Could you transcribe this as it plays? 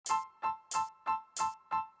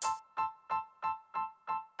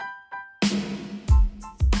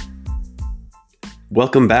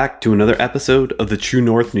Welcome back to another episode of the True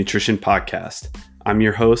North Nutrition Podcast. I'm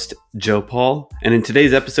your host, Joe Paul, and in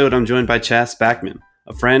today's episode, I'm joined by Chaz Spackman,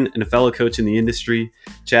 a friend and a fellow coach in the industry.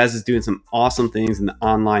 Chaz is doing some awesome things in the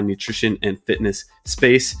online nutrition and fitness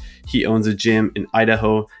space. He owns a gym in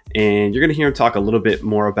Idaho, and you're going to hear him talk a little bit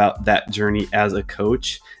more about that journey as a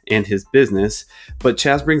coach and his business. But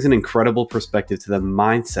Chaz brings an incredible perspective to the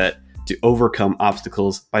mindset to overcome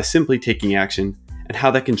obstacles by simply taking action, and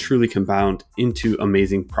how that can truly compound into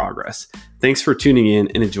amazing progress. Thanks for tuning in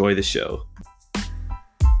and enjoy the show.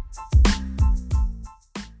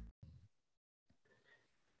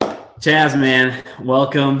 Chaz, man,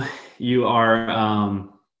 welcome. You are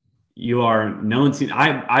known to.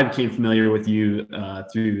 I became familiar with you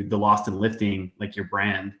through the Lost in Lifting, like your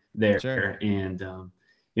brand there, Sure. And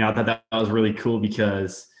I thought that was really cool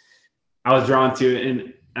because I was drawn to it,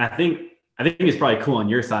 and I think it's probably cool on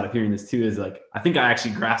your side of hearing this too. Is like I think I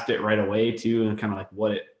actually grasped it right away too, and kind of like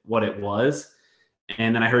what it was,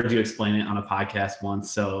 and then I heard you explain it on a podcast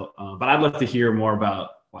once. So, but I'd love to hear more about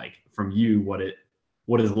like from you what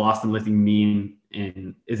does Lost in Lifting mean,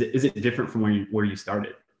 and is it different from where you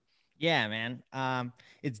started? Yeah, man.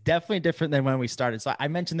 It's definitely different than when we started. So I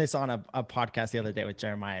mentioned this on a podcast the other day with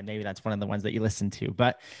Jeremiah. Maybe that's one of the ones that you listened to.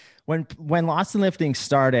 But when Lost in Lifting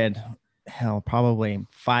started, hell, probably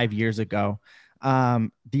 5 years ago,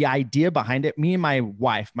 the idea behind it, me and my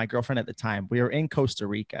wife, my girlfriend at the time, we were in Costa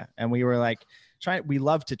Rica, and we were like, we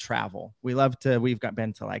love to travel. We've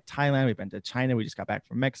been to like Thailand. We've been to China. We just got back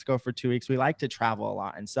from Mexico for 2 weeks. We like to travel a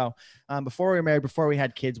lot. And so before we were married, before we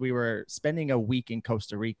had kids, we were spending a week in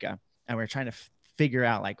Costa Rica, and we were trying to figure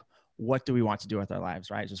out like, what do we want to do with our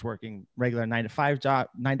lives, right? Just working regular 9 to 5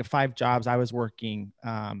 jobs. I was working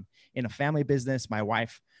in a family business. My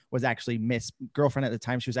wife was actually Miss Girlfriend at the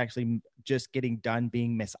time. She was actually just getting done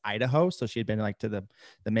being Miss Idaho. So she had been like to the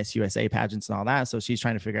Miss USA pageants and all that. So she's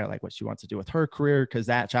trying to figure out like what she wants to do with her career, because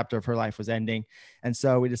that chapter of her life was ending. And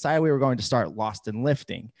so we decided we were going to start Lost in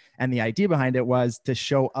Lifting. And the idea behind it was to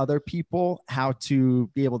show other people how to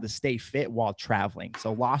be able to stay fit while traveling.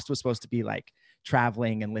 So Lost was supposed to be like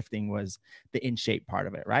traveling, and lifting was the in shape part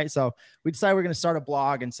of it, right? So we decided we're going to start a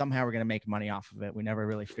blog, and somehow we're going to make money off of it. We never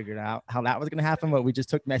really figured out how that was going to happen, but we just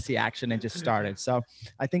took messy action and just started. So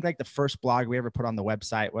I think like the first blog we ever put on the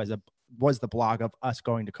website was the blog of us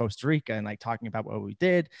going to Costa Rica and like talking about what we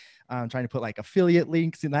did, trying to put like affiliate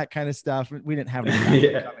links and that kind of stuff. We didn't have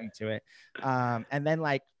any coming to it. And then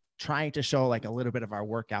like trying to show like a little bit of our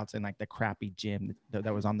workouts in like the crappy gym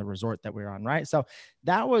that was on the resort that we were on, right? So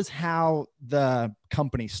that was how the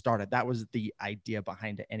company started. That was the idea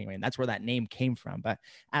behind it anyway. And that's where that name came from. But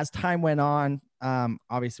as time went on,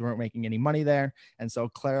 obviously we weren't making any money there. And so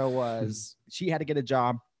Clara she had to get a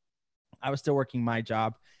job. I was still working my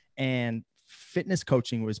job, and fitness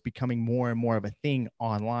coaching was becoming more and more of a thing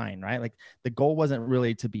online, right? Like the goal wasn't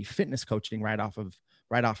really to be fitness coaching right off of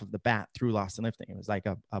the bat through Lost in Lifting. It was like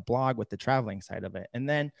a blog with the traveling side of it. And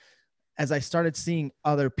then as I started seeing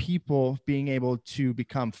other people being able to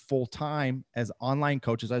become full-time as online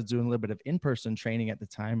coaches, I was doing a little bit of in-person training at the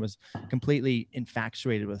time, was completely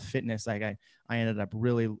infatuated with fitness. Like I ended up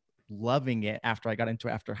really loving it after I got into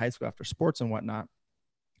it after high school, after sports and whatnot.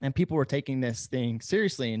 And people were taking this thing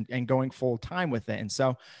seriously and going full time with it. And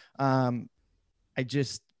so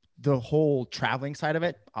the whole traveling side of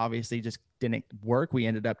it obviously just didn't work. We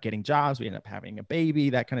ended up getting jobs. We ended up having a baby,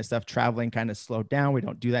 that kind of stuff. Traveling kind of slowed down. We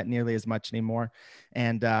don't do that nearly as much anymore.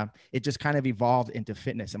 And it just kind of evolved into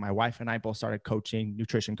fitness. And my wife and I both started coaching,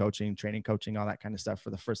 nutrition coaching, training coaching, all that kind of stuff for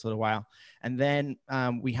the first little while. And then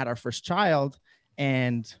we had our first child,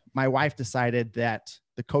 and my wife decided that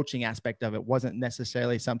the coaching aspect of it wasn't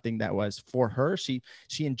necessarily something that was for her. She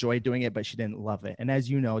enjoyed doing it, but she didn't love it. And as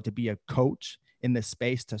you know, to be a coach in this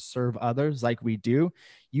space, to serve others like we do,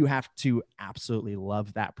 you have to absolutely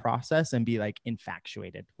love that process and be like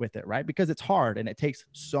infatuated with it, right? Because it's hard and it takes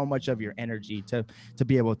so much of your energy to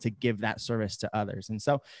be able to give that service to others. And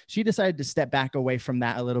so she decided to step back away from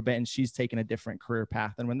that a little bit, and she's taken a different career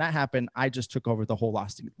path. And when that happened, I just took over the whole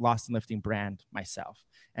Lost in Lifting brand myself,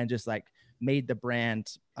 and just like made the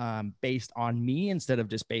brand based on me instead of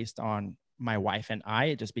just based on my wife and I.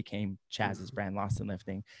 It just became Chaz's brand, Lost in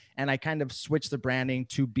Lifting. And I kind of switched the branding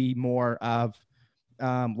to be more of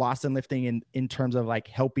Lost in Lifting in terms of like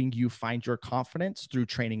helping you find your confidence through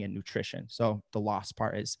training and nutrition. So the lost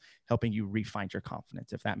part is helping you re-find your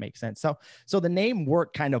confidence, if that makes sense. So the name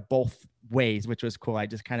worked kind of both ways, which was cool. I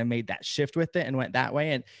just kind of made that shift with it and went that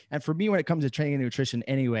way. And for me, when it comes to training and nutrition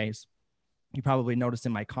anyways, you probably noticed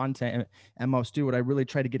in my content, and most do, what I really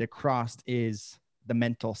try to get across is the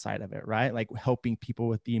mental side of it, right? Like helping people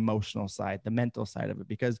with the emotional side, the mental side of it.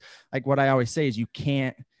 Because like what I always say is you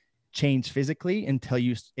can't change physically until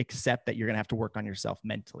you accept that you're going to have to work on yourself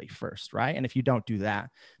mentally first, right? And if you don't do that,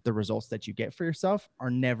 the results that you get for yourself are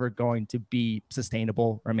never going to be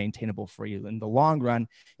sustainable or maintainable for you in the long run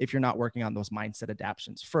if you're not working on those mindset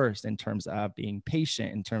adaptations first, in terms of being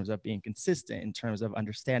patient, in terms of being consistent, in terms of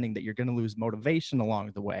understanding that you're going to lose motivation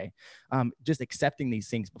along the way. Just accepting these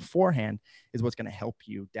things beforehand is what's going to help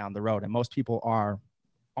you down the road. And most people are,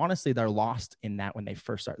 honestly, they're lost in that when they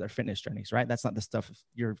first start their fitness journeys, right? That's not the stuff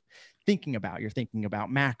you're thinking about. You're thinking about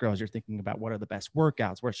macros. You're thinking about what are the best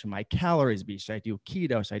workouts? Where should my calories be? Should I do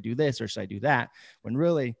keto? Should I do this or should I do that? When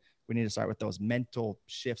really we need to start with those mental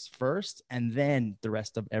shifts first, and then the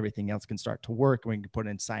rest of everything else can start to work. And we can put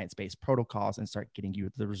in science-based protocols and start getting you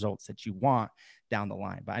the results that you want down the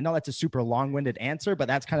line. But I know that's a super long-winded answer, but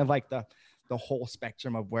that's kind of like the whole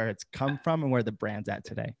spectrum of where it's come from and where the brand's at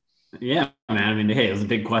today. Yeah, man. I mean, hey, it was a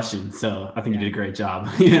big question. So I think you did a great job,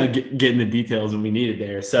 getting the details when we needed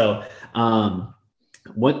there. So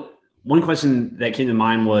one question that came to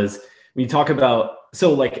mind was when you talk about,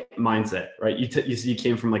 so like mindset, right? You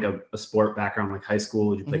came from like a sport background, like high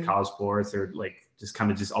school. Did you play college sports, or like just kind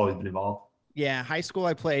of just always been involved? Yeah, high school,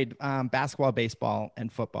 I played basketball, baseball, and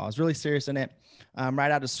football. I was really serious in it. Right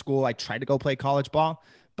out of school, I tried to go play college ball,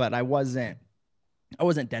 but I wasn't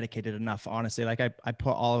dedicated enough, honestly. Like I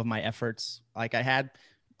put all of my efforts, like I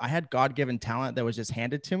had God-given talent that was just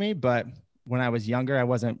handed to me. But when I was younger, I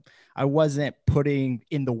wasn't putting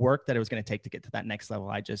in the work that it was going to take to get to that next level.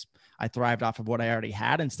 I thrived off of what I already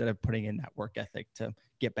had instead of putting in that work ethic to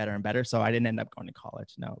get better and better. So I didn't end up going to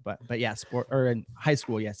college. No, but yeah, sport, or in high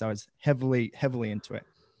school. Yes. I was heavily into it.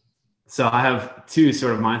 So I have two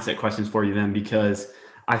sort of mindset questions for you then, because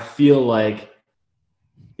I feel like,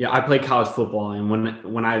 I played college football, and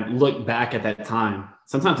when I look back at that time,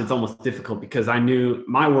 sometimes it's almost difficult because I knew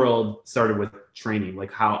my world started with training,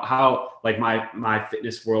 like how like my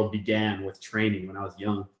fitness world began with training when I was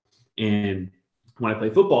young. And when I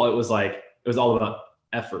played football, it was all about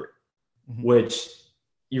effort, which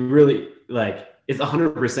you really like. It's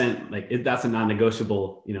 100% like that's a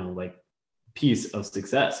non-negotiable, like piece of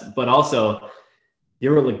success. But also, you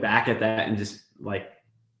ever look back at that and just like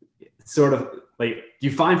sort of like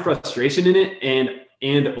you find frustration in it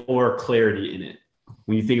and or clarity in it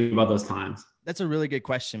when you think about those times? That's a really good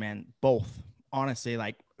question, man. Both, honestly.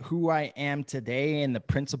 Like who I am today and the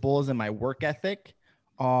principles and my work ethic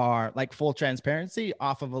are, like, full transparency,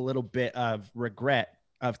 off of a little bit of regret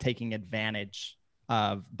of taking advantage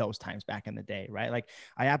of those times back in the day, right? Like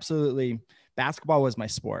basketball was my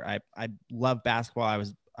sport. I love basketball.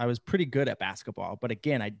 I was pretty good at basketball, but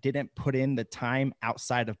again, I didn't put in the time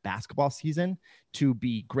outside of basketball season to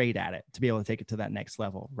be great at it, to be able to take it to that next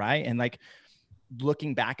level. Right. And like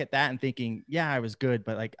looking back at that and thinking, yeah, I was good,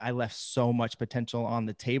 but like I left so much potential on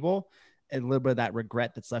the table, a little bit of that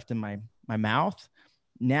regret that's left in my mouth.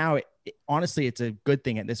 Now, honestly, it's a good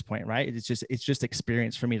thing at this point, right? It's just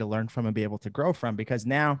experience for me to learn from and be able to grow from, because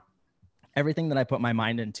now everything that I put my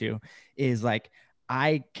mind into is like,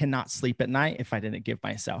 I cannot sleep at night if I didn't give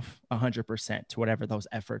myself 100% to whatever those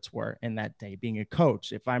efforts were in that day. Being a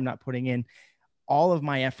coach, if I'm not putting in all of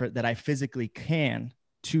my effort that I physically can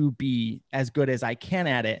to be as good as I can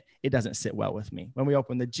at it, it doesn't sit well with me. When we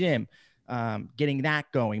open the gym, getting that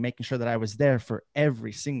going, making sure that I was there for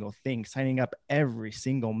every single thing, signing up every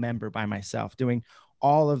single member by myself, doing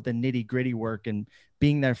all of the nitty gritty work and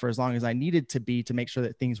being there for as long as I needed to be to make sure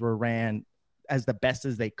that things were ran as the best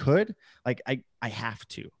as they could. Like I have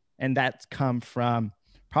to. And that's come from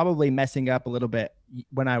probably messing up a little bit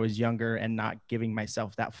when I was younger and not giving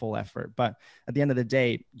myself that full effort. But at the end of the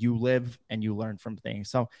day, you live and you learn from things.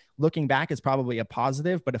 So looking back is probably a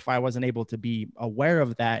positive, but if I wasn't able to be aware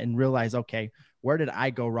of that and realize, okay, where did I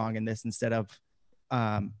go wrong in this, instead of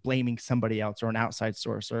blaming somebody else or an outside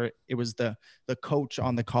source, or it was the coach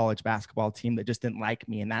on the college basketball team that just didn't like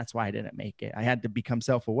me and that's why I didn't make it. I had to become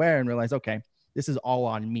self-aware and realize, okay, this is all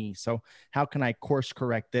on me. So how can I course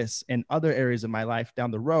correct this in other areas of my life down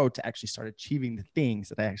the road to actually start achieving the things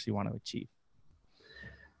that I actually want to achieve?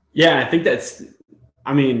 Yeah, I think that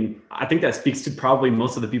speaks to probably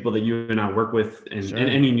most of the people that you and I work with, and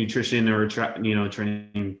any nutrition or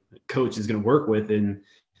training coach is going to work with, and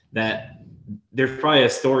that there's probably a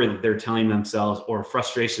story that they're telling themselves or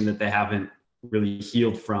frustration that they haven't really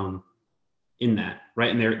healed from in that,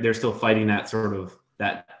 right? And they're still fighting that sort of,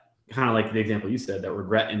 that kind of like the example you said, that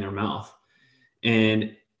regret in their mouth.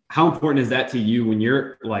 And how important is that to you when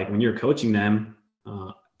you're coaching them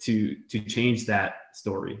to change that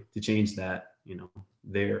story, to change that,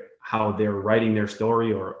 how they're writing their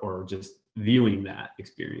story, or just viewing that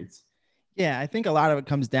experience? Yeah, I think a lot of it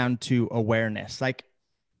comes down to awareness. Like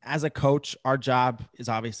as a coach, our job is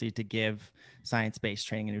obviously to give science-based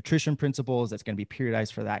training and nutrition principles that's going to be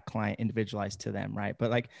periodized for that client, individualized to them, right?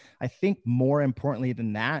 But like I think more importantly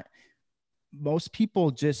than that, most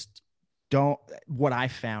people just don't, what I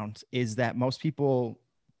found is that most people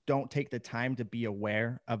don't take the time to be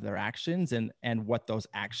aware of their actions and what those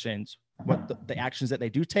actions, what the actions that they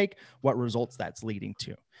do take, what results that's leading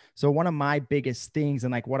to. So one of my biggest things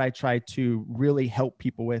and like what I try to really help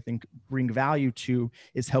people with and bring value to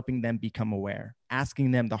is helping them become aware,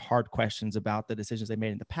 asking them the hard questions about the decisions they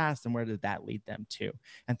made in the past and where did that lead them to,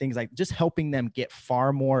 and things like just helping them get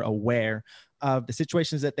far more aware of the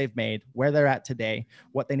situations that they've made, where they're at today,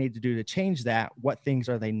 what they need to do to change that, what things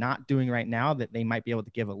are they not doing right now that they might be able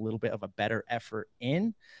to give a little bit of a better effort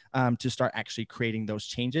in, to start actually creating those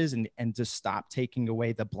changes and just stop taking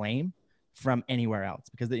away the blame from anywhere else.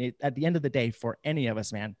 Because at the end of the day, for any of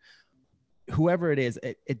us, man, whoever it is,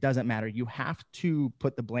 it doesn't matter. You have to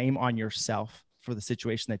put the blame on yourself for the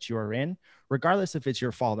situation that you are in, regardless if it's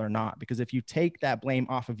your fault or not. Because if you take that blame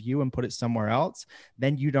off of you and put it somewhere else,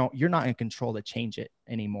 then you're not in control to change it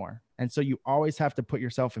anymore. And so you always have to put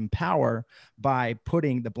yourself in power by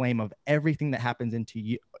putting the blame of everything that happens to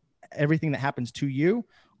you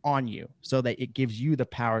on you, so that it gives you the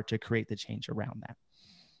power to create the change around that.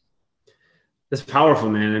 That's powerful,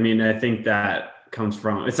 man. I mean, I think that comes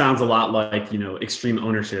from, it sounds a lot like, extreme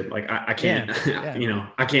ownership. Like I can't, Yeah.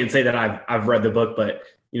 I can't say that I've read the book, but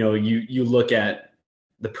you look at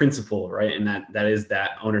the principle, right? And that is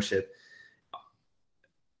that ownership.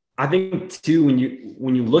 I think too,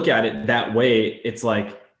 when you look at it that way, it's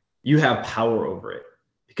like you have power over it,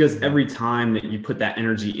 because every time that you put that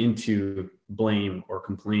energy into blame or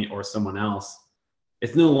complaint or someone else,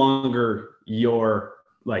 it's no longer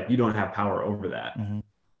like you don't have power over that. Mm-hmm.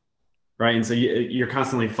 Right. And so you're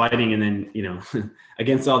constantly fighting, and then,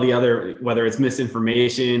 against all the other, whether it's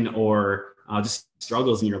misinformation or just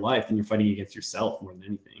struggles in your life, and you're fighting against yourself more than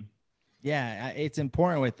anything. Yeah. It's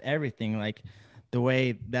important with everything, like the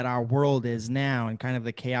way that our world is now and kind of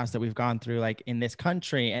the chaos that we've gone through, like in this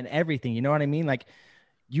country and everything, you know what I mean? Like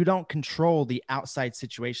you don't control the outside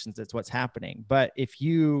situations. That's what's happening. But if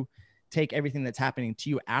you take everything that's happening to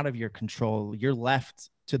you out of your control, you're left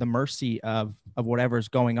to the mercy of whatever's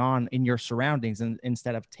going on in your surroundings. And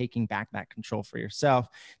instead of taking back that control for yourself,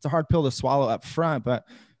 it's a hard pill to swallow up front. But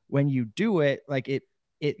when you do it, like it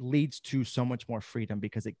leads to so much more freedom,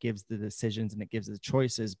 because it gives the decisions and it gives the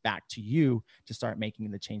choices back to you to start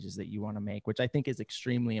making the changes that you want to make, which I think is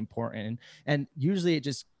extremely important. And usually it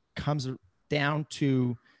just comes down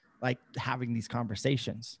to like having these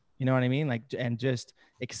conversations, you know what I mean? Like, and just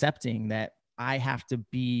accepting that I have to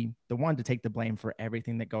be the one to take the blame for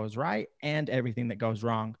everything that goes right and everything that goes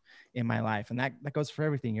wrong in my life. And that goes for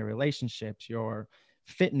everything, your relationships, your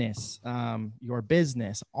fitness, your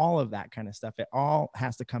business, all of that kind of stuff. It all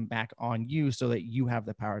has to come back on you so that you have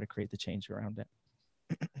the power to create the change around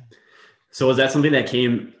it. So was that something that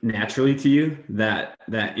came naturally to you, that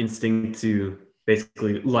instinct to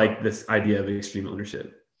basically like this idea of extreme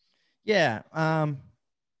ownership? Yeah.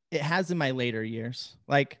 It has in my later years,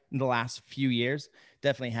 like in the last few years,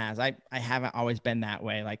 definitely has. I haven't always been that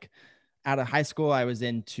way. Like out of high school, I was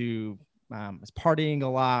was partying a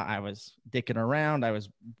lot. I was dicking around. I was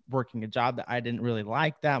working a job that I didn't really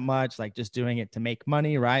like that much, like just doing it to make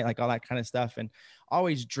money, right? Like all that kind of stuff. And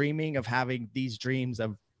always dreaming of having these dreams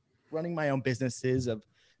of running my own businesses, of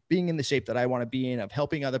being in the shape that I want to be in, of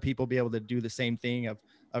helping other people be able to do the same thing,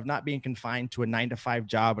 of not being confined to a 9-to-5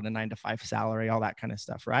 job and a 9-to-5 salary, all that kind of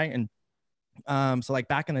stuff. Right. And so like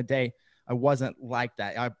back in the day, I wasn't like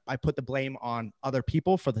that. I put the blame on other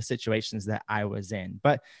people for the situations that I was in.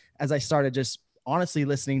 But as I started just honestly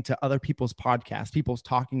listening to other people's podcasts, people's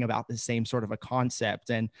talking about the same sort of a concept,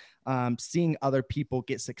 and seeing other people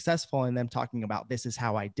get successful and them talking about this is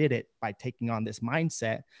how I did it by taking on this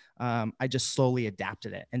mindset, I just slowly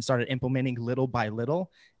adapted it and started implementing little by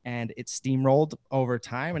little. And it steamrolled over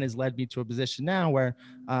time and has led me to a position now where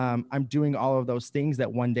I'm doing all of those things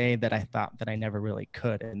that one day that I thought that I never really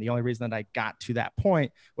could. And the only reason that I got to that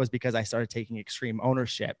point was because I started taking extreme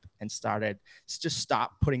ownership and started just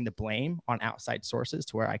stop putting the blame on outside sources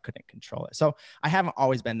to where I couldn't control it. So I haven't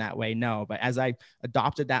always been that way, no. But as I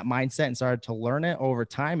adopted that mindset and started to learn it over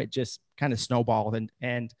time, it just kind of snowballed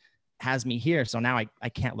and has me here. So now I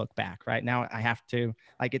can't look back. Right now I have to,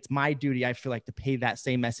 like, it's my duty, I feel like, to pay that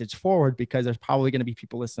same message forward, because there's probably going to be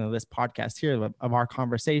people listening to this podcast here of our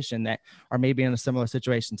conversation that are maybe in a similar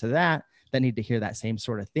situation to that need to hear that same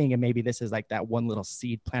sort of thing. And maybe this is like that one little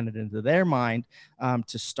seed planted into their mind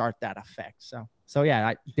to start that effect. So So yeah,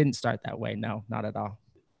 I didn't start that way. No, not at all.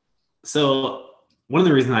 So one of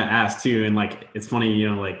the reasons I asked too, and like, it's funny,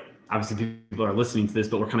 you know, like obviously people are listening to this,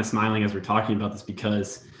 but we're kind of smiling as we're talking about this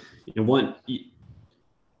because, you know, one,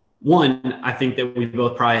 I think that we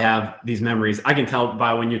both probably have these memories. I can tell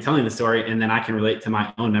by when you're telling the story, and then I can relate to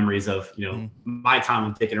my own memories of, you know, my time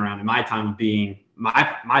of dicking around and my time of being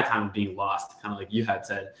my time of being lost, kind of like you had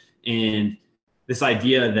said. And this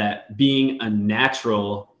idea that being a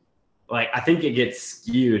natural, like, I think it gets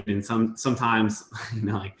skewed, and sometimes, you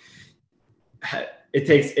know, like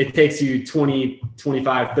it takes you 20,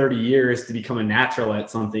 25, 30 years to become a natural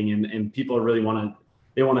at something, and people really want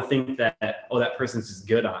to think that, oh, that person's just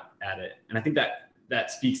good at it. And I think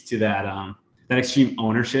that speaks to that extreme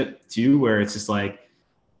ownership too, where it's just like,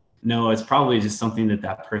 no, it's probably just something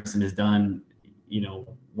that person has done, you know,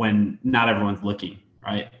 when not everyone's looking,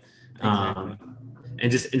 right? Exactly.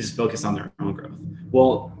 And just focus on their own growth.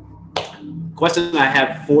 Well, question I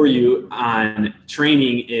have for you on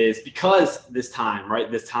training is, because this time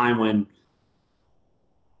when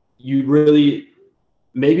you really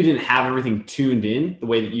maybe didn't have everything tuned in the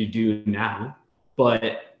way that you do now,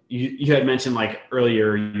 but you had mentioned, like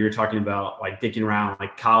earlier, you were talking about like dicking around,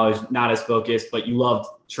 like college, not as focused, but you loved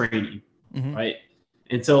training, right?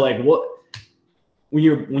 And so like when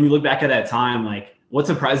you look back at that time, like what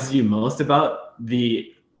surprises you most about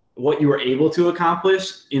what you were able to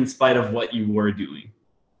accomplish in spite of what you were doing?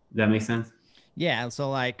 Does that make sense? Yeah. So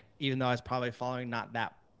like, even though I was probably following not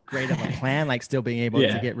that great of a plan, like still being able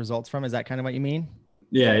to get results from, is that kind of what you mean?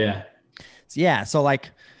 Yeah. So, yeah. So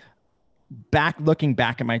like looking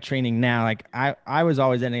back at my training now, like I was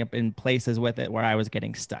always ending up in places with it where I was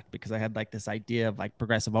getting stuck because I had like this idea of like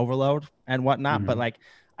progressive overload and whatnot, but like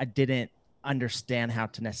I didn't understand how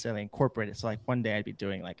to necessarily incorporate it. So like one day I'd be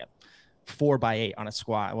doing like a 4x8 on a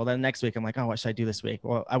squat. Well, then the next week I'm like, oh, what should I do this week?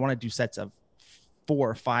 Well, I want to do sets of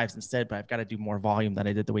 4 or 5s instead, but I've got to do more volume than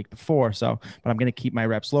I did the week before. So, but I'm going to keep my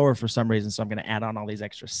reps lower for some reason. So I'm going to add on all these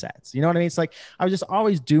extra sets. You know what I mean? It's like, I was just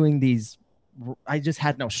always doing these. I just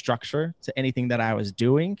had no structure to anything that I was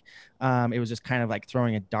doing. It was just kind of like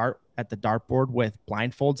throwing a dart at the dartboard with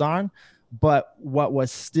blindfolds on. But what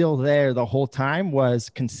was still there the whole time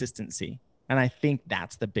was consistency. And I think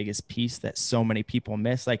that's the biggest piece that so many people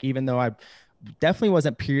miss. Like, even though I definitely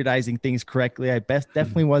wasn't periodizing things correctly, I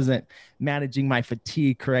definitely wasn't managing my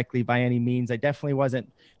fatigue correctly by any means. I definitely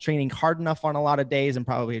wasn't training hard enough on a lot of days and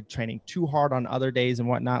probably training too hard on other days and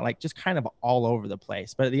whatnot, like just kind of all over the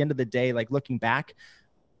place. But at the end of the day, like looking back,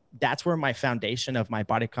 that's where my foundation of my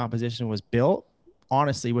body composition was built,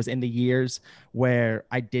 honestly, was in the years where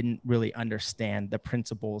I didn't really understand the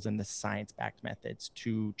principles and the science-backed methods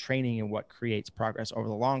to training and what creates progress over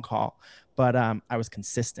the long haul. But I was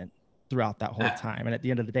consistent throughout that whole time. And at the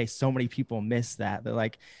end of the day, so many people miss that. They're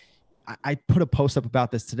like, I put a post up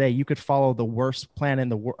about this today. You could follow the worst plan in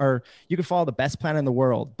the world, or you could follow the best plan in the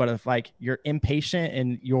world. But if like you're impatient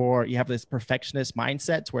and you have this perfectionist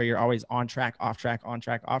mindset to where you're always on track, off track, on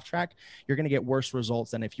track, off track, you're going to get worse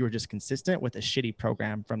results than if you were just consistent with a shitty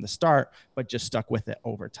program from the start, but just stuck with it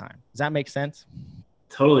over time. Does that make sense?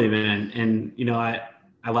 Totally, man. And, you know, I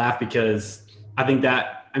laugh because I think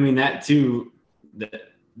that too,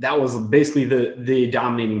 that was basically the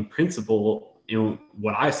dominating principle. You know,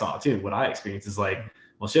 what I saw too, what I experienced is like,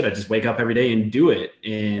 well, shit, I just wake up every day and do it.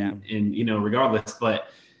 And you know, regardless, but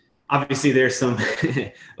obviously there's some,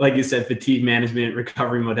 like you said, fatigue management,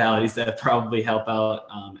 recovery modalities that probably help out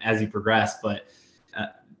as you progress. But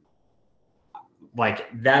like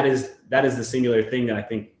that is the singular thing that I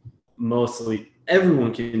think mostly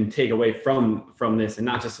everyone can take away from this, and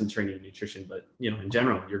not just in training and nutrition, but, you know, in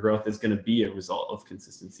general, your growth is going to be a result of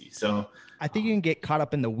consistency. So I think you can get caught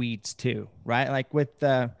up in the weeds too, right? Like with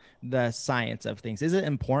the science of things. Is it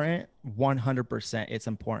important? 100% it's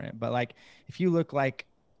important. But like, if you look like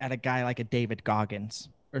at a guy like a David Goggins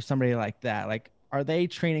or somebody like that, like, are they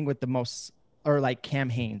training with the most, or like Cam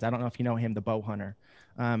Hanes? I don't know if you know him, the bow hunter.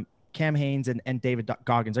 Cam Hanes and David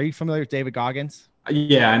Goggins. Are you familiar with David Goggins?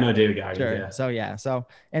 Yeah, I know David Goggins. Sure. Yeah. So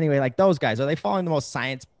anyway, like those guys, are they following the most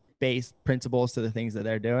science-based principles to the things that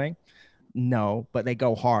they're doing? No, but they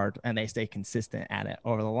go hard and they stay consistent at it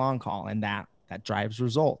over the long haul, and that drives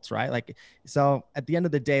results, right? Like, so at the end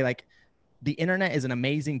of the day, like, the internet is an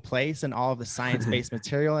amazing place and all of the science-based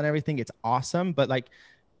material and everything, it's awesome. But like,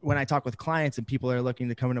 when I talk with clients and people are looking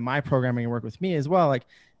to come into my programming and work with me as well, like,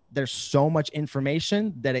 there's so much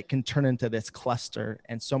information that it can turn into this cluster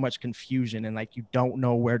and so much confusion, and like, you don't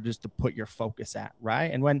know where just to put your focus at,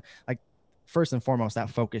 right? And when, like, first and foremost, that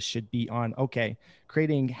focus should be on, okay,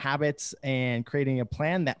 creating habits and creating a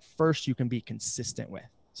plan that first you can be consistent with.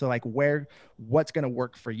 So like what's going to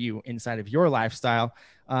work for you inside of your lifestyle,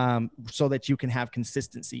 so that you can have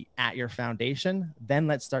consistency at your foundation. Then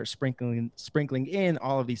let's start sprinkling in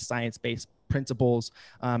all of these science-based principles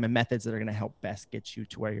and methods that are going to help best get you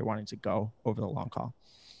to where you're wanting to go over the long haul.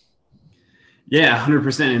 Yeah,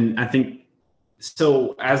 100%. And I think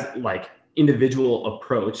so as like individual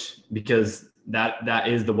approach, because that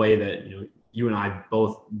is the way that, you and I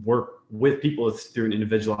both work with people is through an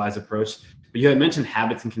individualized approach. But you had mentioned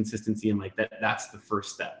habits and consistency, and like that's the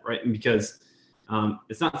first step, right? And because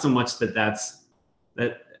it's not so much that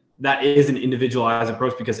is an individualized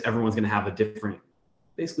approach, because everyone's going to have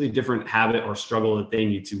basically a different habit or struggle that they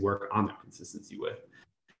need to work on their consistency with.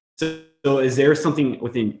 So is there something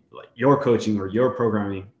within like your coaching or your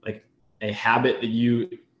programming, like a habit that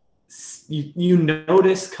you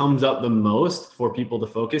notice comes up the most for people to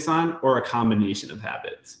focus on, or a combination of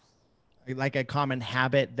habits? Like a common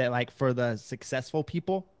habit that like for the successful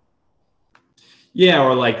people? Yeah,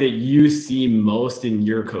 or like that you see most in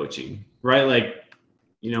your coaching, right? Like,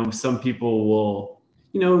 some people will,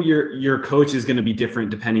 your coach is going to be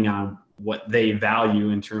different depending on what they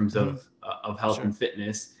value in terms of health and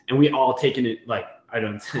fitness. And we all take it, like, I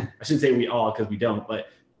shouldn't say we all, because we don't, but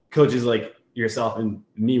coaches like yourself and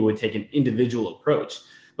me would take an individual approach.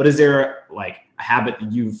 But is there like a habit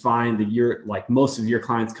that you find that you're like, most of your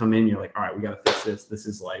clients come in, you're like, all right, we got to fix this. This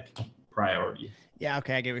is like priority. Yeah.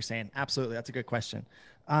 Okay. I get what you're saying. Absolutely. That's a good question.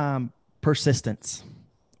 Persistence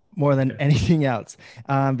more than anything else.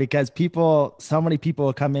 Because so many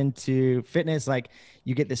people come into fitness, like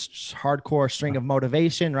you get this hardcore string of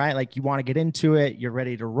motivation, right? Like you want to get into it. You're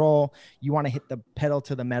ready to roll. You want to hit the pedal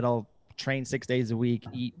to the metal, train 6 days a week,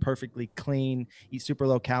 eat perfectly clean, eat super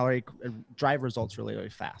low calorie, drive results really, really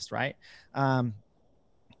fast. Right.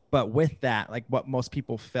 But with that, like what most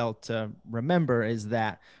people fail to remember is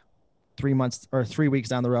that 3 months or 3 weeks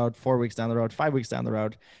down the road, 4 weeks down the road, 5 weeks down the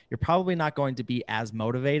road, you're probably not going to be as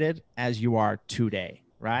motivated as you are today.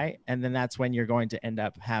 Right. And then that's when you're going to end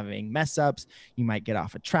up having mess ups. You might get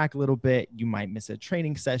off a track a little bit. You might miss a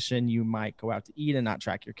training session. You might go out to eat and not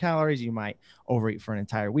track your calories. You might overeat for an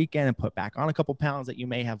entire weekend and put back on a couple pounds that you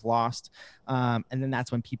may have lost. And then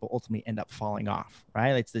that's when people ultimately end up falling off.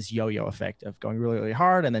 Right. It's this yo-yo effect of going really, really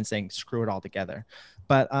hard and then saying, screw it all together.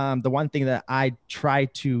 But the one thing that I try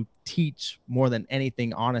to teach more than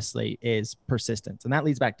anything, honestly, is persistence. And that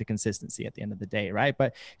leads back to consistency at the end of the day. Right.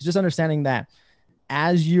 But it's just understanding that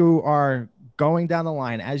as you are going down the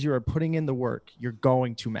line, as you are putting in the work, you're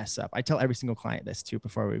going to mess up. I tell every single client this too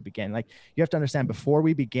before we begin. Like, you have to understand before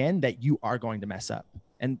we begin that you are going to mess up,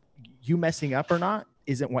 and you messing up or not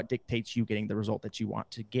isn't what dictates you getting the result that you want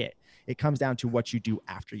to get. It comes down to what you do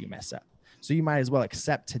after you mess up. So you might as well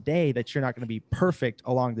accept today that you're not going to be perfect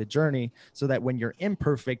along the journey, so that when you're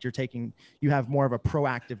imperfect, you have more of a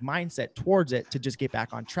proactive mindset towards it to just get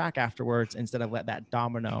back on track afterwards, instead of let that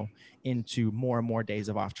domino into more and more days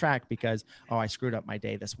of off track because, oh, I screwed up my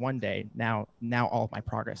day this one day. Now all of my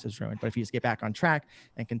progress is ruined. But if you just get back on track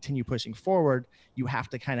and continue pushing forward, you have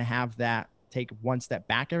to kind of have that take one step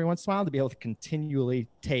back every once in a while to be able to continually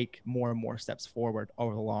take more and more steps forward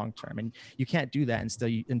over the long term. And you can't do that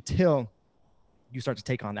until you start to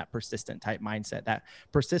take on that persistent type mindset, that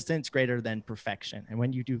persistence greater than perfection. And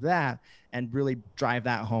when you do that and really drive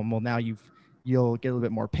that home, well, now you'll get a little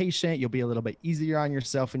bit more patient. You'll be a little bit easier on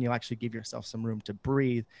yourself, and you'll actually give yourself some room to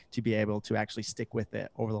breathe, to be able to actually stick with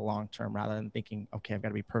it over the long term, rather than thinking, okay, I've got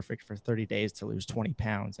to be perfect for 30 days to lose 20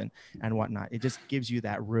 pounds and whatnot. It just gives you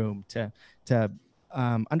that room to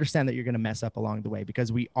understand that you're going to mess up along the way,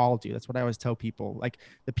 because we all do. That's what I always tell people. Like,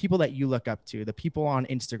 the people that you look up to, the people on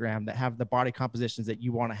Instagram that have the body compositions that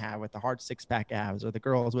you want to have, with the hard 6-pack abs, or the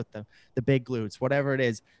girls with the big glutes, whatever it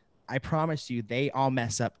is, I promise you, they all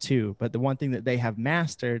mess up too. But the one thing that they have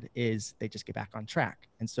mastered is they just get back on track.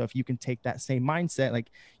 And so if you can take that same mindset, like,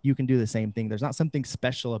 you can do the same thing. There's not something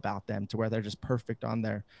special about them to where they're just perfect on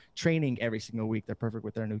their training every single week. They're perfect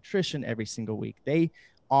with their nutrition every single week. They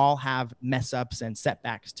all have mess ups and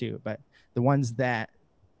setbacks too. But the ones that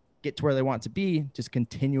get to where they want to be just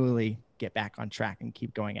continually get back on track and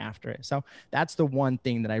keep going after it. So that's the one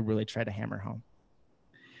thing that I really try to hammer home.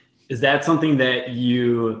 Is that something that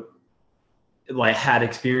you like had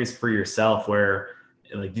experience for yourself, where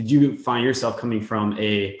like, did you find yourself coming from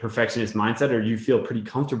a perfectionist mindset, or do you feel pretty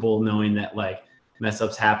comfortable knowing that like mess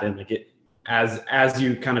ups happen, like it as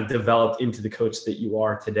you kind of developed into the coach that you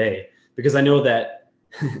are today? Because I know that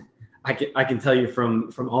I can tell you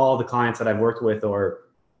from all the clients that I've worked with, or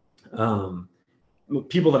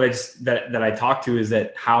people that I talk to, is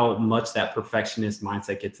that how much that perfectionist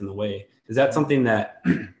mindset gets in the way. Is that something that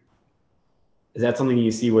is that something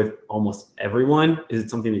you see with almost everyone? Is it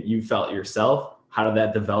something that you felt yourself? How did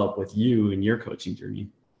that develop with you and your coaching journey?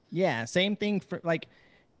 Yeah, same thing for like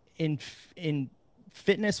in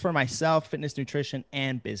fitness for myself, fitness, nutrition,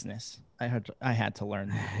 and business. I had to learn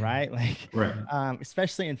that, right? Like, Right.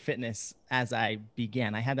 especially in fitness, as I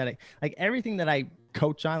began, I had that like everything that I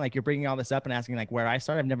coach on. Like, you're bringing all this up and asking like where I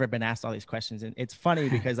started. I've never been asked all these questions, and it's funny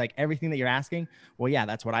because like everything that you're asking, well, yeah,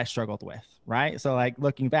 that's what I struggled with, right? So like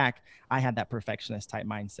looking back, I had that perfectionist type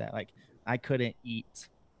mindset. Like I couldn't eat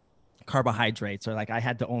carbohydrates, or like I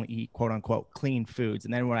had to only eat quote unquote clean foods.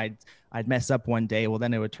 And then when I'd mess up one day, well,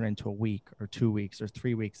 then it would turn into a week or 2 weeks or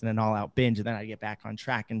 3 weeks and then all out binge. And then I'd get back on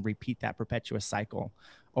track and repeat that perpetuous cycle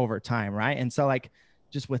over time. Right. And so like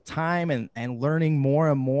just with time and learning more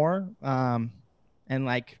and more, and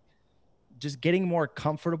like just getting more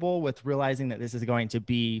comfortable with realizing that this is going to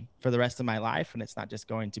be for the rest of my life, and it's not just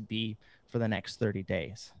going to be for the next 30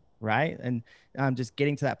 days. Right. And just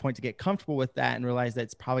getting to that point to get comfortable with that and realize that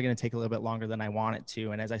it's probably going to take a little bit longer than I want it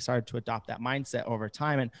to. And as I started to adopt that mindset over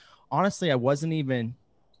time, and honestly, I wasn't even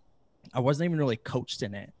really coached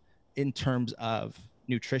in it in terms of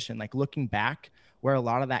nutrition. Like looking back, where a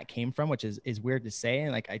lot of that came from, which is weird to say,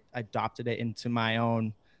 and like I adopted it into my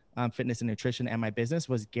own fitness and nutrition and my business,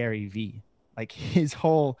 was Gary Vee. Like his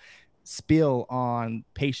whole spiel on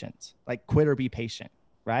patience, like quit or be patient,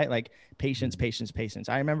 right? Like patience, patience, patience.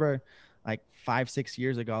 I remember like 5-6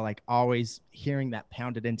 years ago, like always hearing that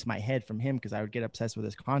pounded into my head from him, because I would get obsessed with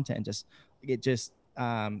his content and it just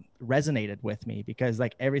resonated with me, because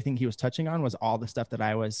like everything he was touching on was all the stuff that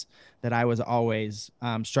I was always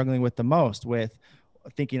struggling with the most, with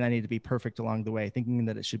thinking I need to be perfect along the way, thinking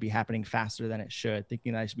that it should be happening faster than it should,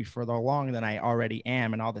 thinking that I should be further along than I already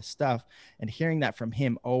am, and all this stuff. And hearing that from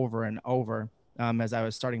him over and over, as I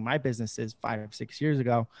was starting my businesses 5-6 years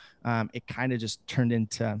ago, it kind of just turned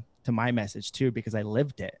into my message too, because I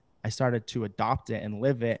lived it. I started to adopt it and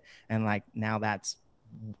live it, and like now that's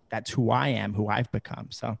who I am, who I've become.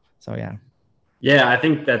 So yeah. Yeah, I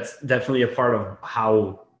think that's definitely a part of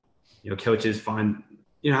how, coaches find,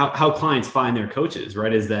 how clients find their coaches,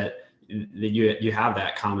 right? Is that you have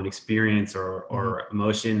that common experience or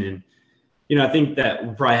emotion. And, I think that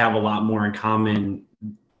we probably have a lot more in common.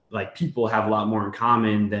 Like people have a lot more in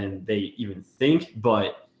common than they even think,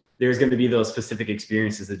 but there's going to be those specific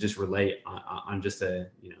experiences that just relate on just a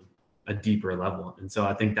deeper level. And so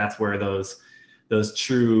I think that's where those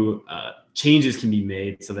true changes can be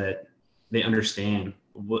made, so that they understand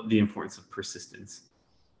what the importance of persistence.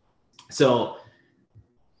 So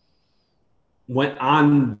went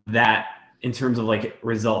on that in terms of like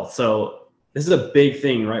results. So this is a big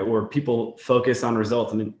thing, right? Where people focus on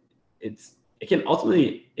results. I mean, it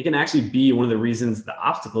can actually be one of the reasons, the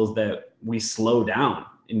obstacles that we slow down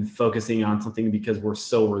in focusing on something, because we're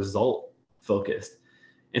so result focused.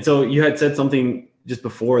 And so you had said something just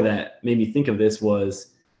before that made me think of this,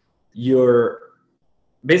 was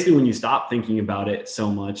basically when you stop thinking about it so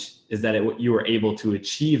much, is that you were able to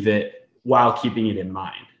achieve it while keeping it in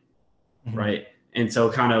mind. Mm-hmm. Right. And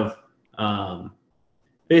so kind of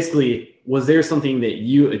basically, was there something that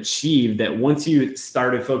you achieved that once you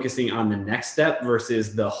started focusing on the next step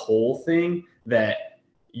versus the whole thing, that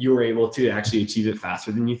you were able to actually achieve it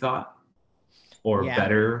faster than you thought, or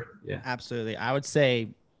better? Yeah, absolutely. I would say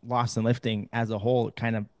Lawson Lifting as a whole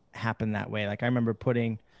kind of happened that way. Like I remember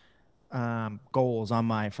putting goals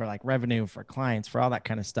on for like revenue, for clients, for all that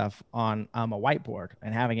kind of stuff on a whiteboard,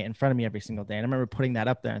 and having it in front of me every single day. And I remember putting that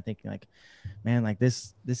up there and thinking like, man, like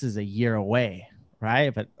this is a year away,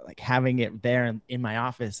 right? But like having it there in my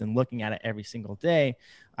office and looking at it every single day,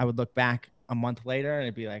 I would look back a month later and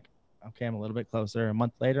it'd be like, okay, I'm a little bit closer. A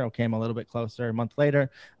month later, okay, I'm a little bit closer. A month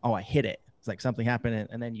later, oh, I hit it. It's like something happened,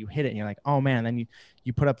 and then you hit it and you're like, oh man. And then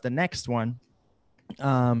you put up the next one.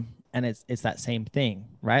 And it's that same thing,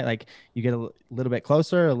 right? Like you get a little bit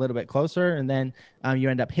closer, and then you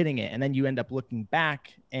end up hitting it, and then you end up looking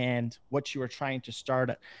back, and what you were trying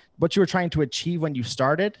to achieve when you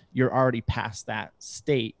started, you're already past that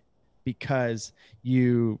state, because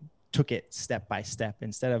you took it step by step,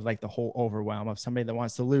 instead of like the whole overwhelm of somebody that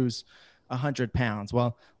wants to lose 100 pounds.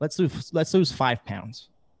 Well, let's lose 5 pounds.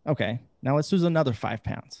 Okay, now let's lose another 5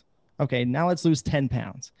 pounds. Okay, now let's lose 10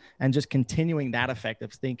 pounds, and just continuing that effect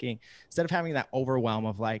of thinking, instead of having that overwhelm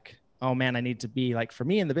of like, oh man, I need to be like, for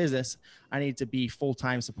me in the business, I need to be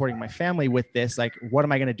full-time supporting my family with this. Like, what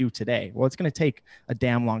am I going to do today? Well, it's going to take a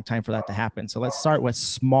damn long time for that to happen. So let's start with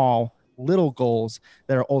small little goals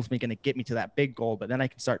that are ultimately going to get me to that big goal. But then I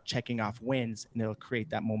can start checking off wins, and it'll create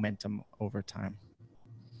that momentum over time.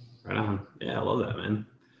 Right on. Yeah, I love that, man.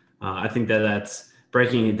 I think that's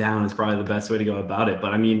breaking it down is probably the best way to go about it.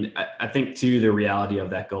 But I mean, I think too, the reality of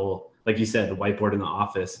that goal, like you said, the whiteboard in the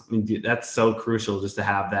office, I mean, dude, that's so crucial just to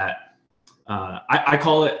have that. I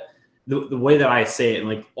call it, the way that I say it,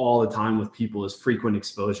 like all the time with people, is frequent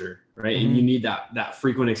exposure, right? And you need that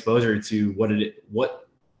frequent exposure to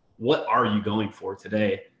what are you going for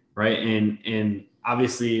today, right? And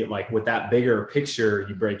obviously, like with that bigger picture,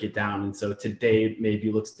 you break it down. And so today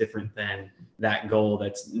maybe looks different than that goal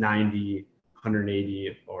that's 90,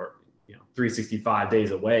 180, or 365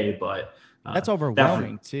 days away. But that's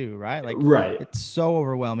overwhelming too, right? Like, right. It's so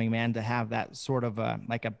overwhelming, man, to have that sort of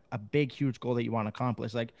like a big, huge goal that you want to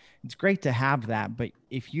accomplish. Like, it's great to have that, but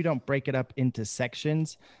if you don't break it up into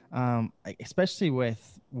sections, especially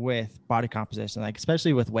with body composition, like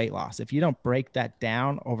especially with weight loss, if you don't break that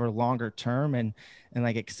down over longer term and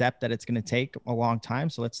like accept that it's going to take a long time.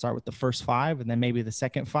 So let's start with the first 5, and then maybe the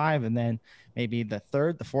second 5, and then maybe the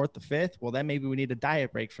third, the fourth, the fifth. Well, then maybe we need a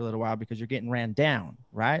diet break for a little while because you're getting ran down,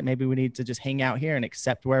 right? Maybe we need to just hang out here and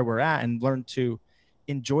accept where we're at and learn to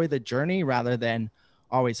enjoy the journey rather than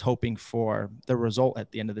always hoping for the result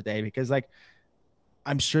at the end of the day. Because like,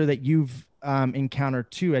 I'm sure that you've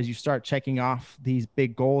encountered too, as you start checking off these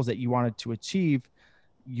big goals that you wanted to achieve,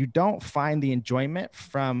 you don't find the enjoyment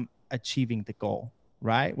from achieving the goal,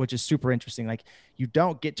 right? Which is super interesting. Like, you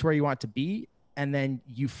don't get to where you want to be, and then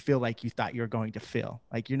you feel like you thought you were going to feel.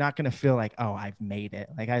 Like, you're not going to feel like, oh, I've made it.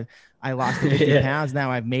 Like, I lost 50 pounds. Now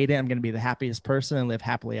I've made it. I'm going to be the happiest person and live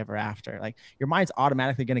happily ever after. Like, your mind's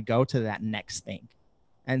automatically going to go to that next thing.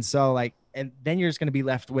 And so like, and then you're just going to be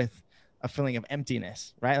left with a feeling of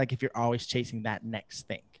emptiness, right? Like, if you're always chasing that next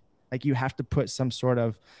thing, like, you have to put some sort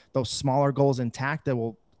of those smaller goals intact that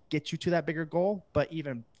will get you to that bigger goal. But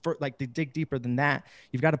even for like to dig deeper than that,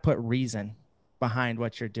 you've got to put reason behind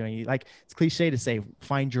what you're doing. Like, it's cliche to say,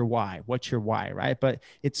 find your why. What's your why, right? But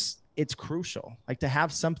it's crucial, like, to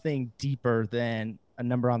have something deeper than a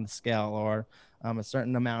number on the scale, or a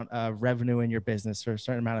certain amount of revenue in your business, or a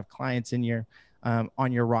certain amount of clients in your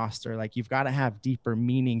on your roster. Like, you've got to have deeper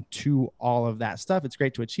meaning to all of that stuff. It's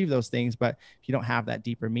great to achieve those things, but if you don't have that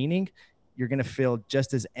deeper meaning, you're going to feel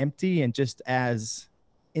just as empty and just as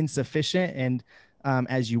insufficient and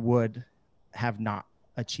as you would have not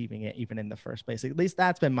achieving it even in the first place. At least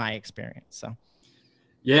that's been my experience. So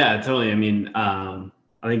yeah, totally. I mean, I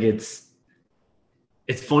think it's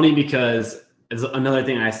funny because another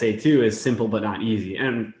thing I say too is simple but not easy.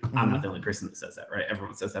 And I'm not the only person that says that, right?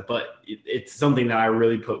 Everyone says that, but it's something that I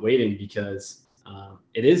really put weight in because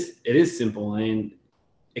it is simple, and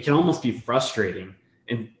it can almost be frustrating.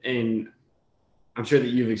 And I'm sure that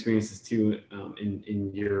you've experienced this too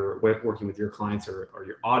in your working with your clients or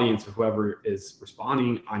your audience or whoever is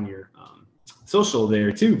responding on your social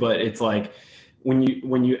there too. But it's like when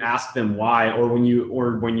you ask them why, or when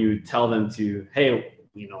you tell them to, hey,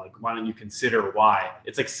 like, why don't you consider why?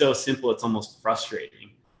 It's like so simple, it's almost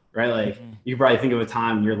frustrating, right? Like, you probably think of a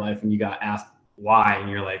time in your life when you got asked why, and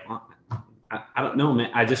you're like, well, I don't know,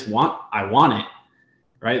 man. I want it,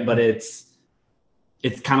 right? But it's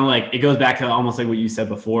kind of like, it goes back to almost like what you said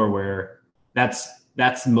before, where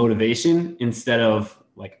that's motivation instead of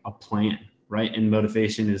like a plan, right? And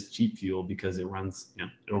motivation is cheap fuel because it runs,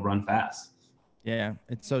 it'll run fast. Yeah,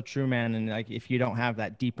 it's so true, man. And like, if you don't have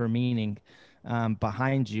that deeper meaning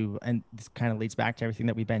behind you, and this kind of leads back to everything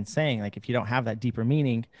that we've been saying, like, if you don't have that deeper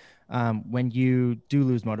meaning, when you do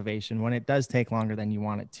lose motivation, when it does take longer than you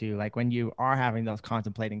want it to, like when you are having those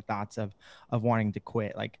contemplating thoughts of wanting to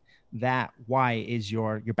quit, like, that why is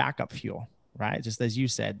your backup fuel, right? Just as you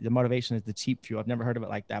said, the motivation is the cheap fuel. I've never heard of it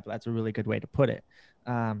like that, but that's a really good way to put it.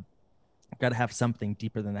 Got to have something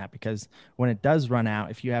deeper than that, because when it does run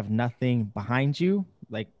out, if you have nothing behind you,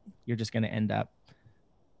 like, you're just going to end up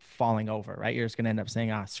falling over, right? You're just going to end up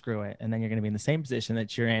saying, screw it. And then you're going to be in the same position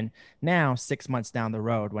that you're in now 6 months down the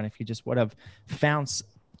road, when if you just would have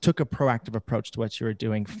took a proactive approach to what you were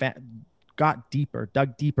doing, dug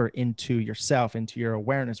deeper into yourself, into your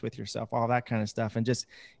awareness with yourself, all that kind of stuff, and just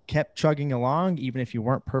kept chugging along, even if you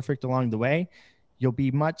weren't perfect along the way, you'll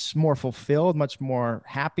be much more fulfilled, much more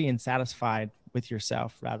happy and satisfied with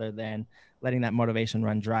yourself, rather than letting that motivation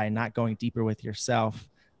run dry and not going deeper with yourself,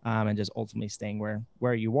 and just ultimately staying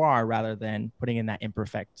where you are, rather than putting in that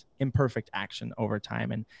imperfect action over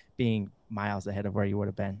time and being miles ahead of where you would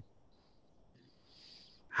have been.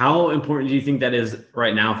 How important do you think that is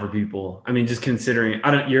right now for people? I mean, just considering,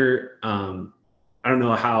 I don't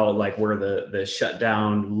know how, like, where the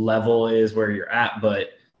shutdown level is where you're at,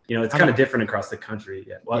 but it's kind of different across the country.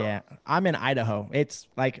 Yeah. I'm in Idaho. It's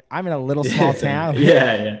like, I'm in a little small town.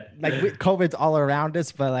 Yeah. Like, COVID's all around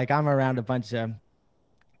us, but like, I'm around a bunch of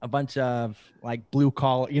a bunch of like blue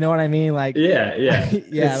collar, you know what I mean? Like, Yeah, yeah.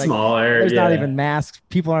 yeah, It's like smaller. there's not Yeah. even masks.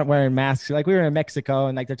 People aren't wearing masks. Like we were in Mexico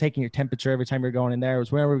and like they're taking your temperature every time you're going in there. It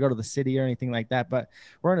was whenever we go to the city or anything like that. But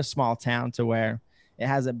we're in a small town to where it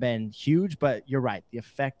hasn't been huge, but you're right. The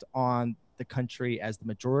effect on the country as the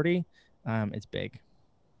majority, it's big.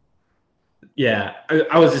 Yeah,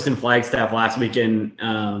 I was just in Flagstaff last weekend,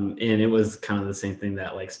 and it was kind of the same thing,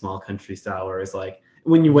 that like small country style, where it's like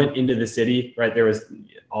when you went into the city, right, there was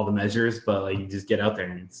all the measures, but like you just get out there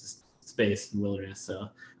and it's just space and wilderness. So,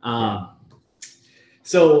 Yeah.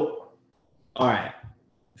 so all right,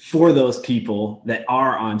 for those people that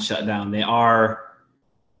are on shutdown, they are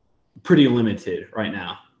pretty limited right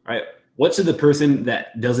now, right? What should the person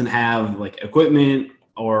that doesn't have like equipment,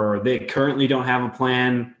 or they currently don't have a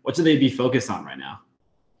plan, what should they be focused on right now?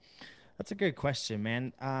 That's a good question,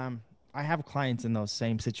 man. I have clients in those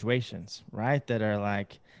same situations, right? That are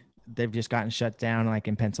like, they've just gotten shut down, like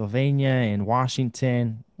in Pennsylvania, in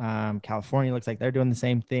Washington, California. Looks like they're doing the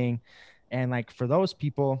same thing. And like for those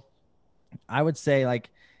people, I would say like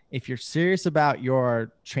if you're serious about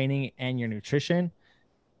your training and your nutrition,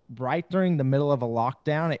 right during the middle of a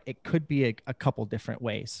lockdown, it could be a couple different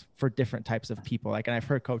ways for different types of people. Like, and I've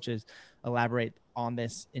heard coaches elaborate on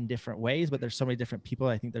this in different ways, but there's so many different people.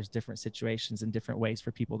 I think there's different situations and different ways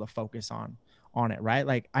for people to focus on it. Right.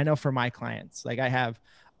 Like I know for my clients, like I have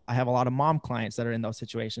a lot of mom clients that are in those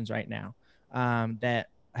situations right now, that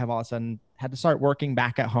have all of a sudden had to start working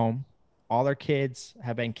back at home. All their kids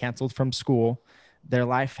have been canceled from school. Their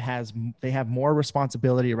life they have more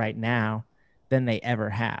responsibility right now than they ever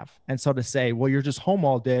have. And so to say, well, you're just home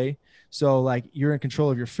all day, so like you're in control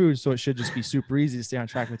of your food, so it should just be super easy to stay on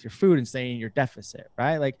track with your food and stay in your deficit,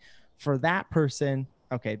 right? Like for that person,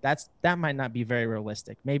 okay, that might not be very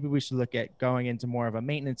realistic. Maybe we should look at going into more of a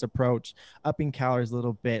maintenance approach, upping calories a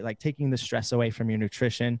little bit, like taking the stress away from your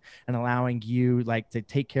nutrition and allowing you like to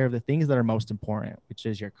take care of the things that are most important, which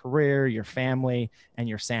is your career, your family, and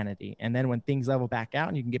your sanity. And then when things level back out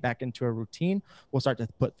and you can get back into a routine, we'll start to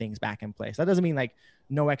put things back in place. That doesn't mean like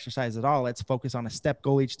no exercise at all. Let's focus on a step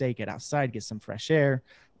goal each day, get outside, get some fresh air,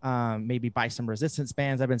 maybe buy some resistance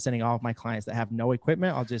bands. I've been sending all of my clients that have no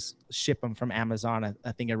equipment, I'll just ship them from Amazon,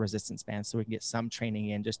 a thing of resistance bands, so we can get some training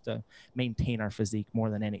in just to maintain our physique more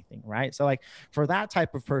than anything, right? So like for that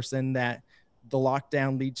type of person that the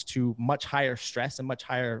lockdown leads to much higher stress and much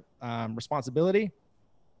higher responsibility,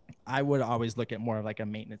 I would always look at more of like a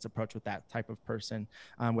maintenance approach with that type of person,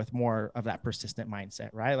 with more of that persistent mindset,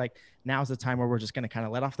 right? Like now's the time where we're just going to kind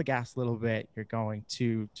of let off the gas a little bit. You're going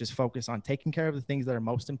to just focus on taking care of the things that are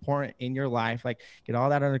most important in your life, like get all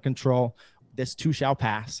that under control. This too shall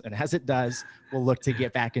pass. And as it does, we'll look to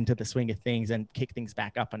get back into the swing of things and kick things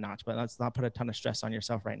back up a notch. But let's not put a ton of stress on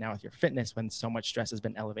yourself right now with your fitness when so much stress has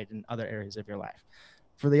been elevated in other areas of your life.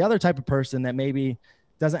 For the other type of person that maybe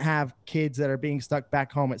doesn't have kids that are being stuck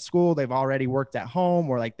back home at school, they've already worked at home,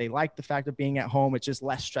 or like they like the fact of being at home, it's just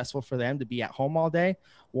less stressful for them to be at home all day.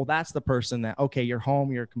 Well, that's the person that, okay, you're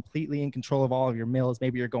home, you're completely in control of all of your meals.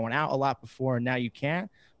 Maybe you're going out a lot before and now you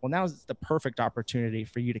can't. Well, now is the perfect opportunity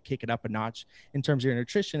for you to kick it up a notch in terms of your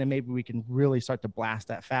nutrition. And maybe we can really start to blast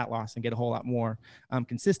that fat loss and get a whole lot more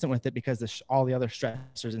consistent with it, because all the other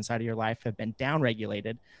stressors inside of your life have been down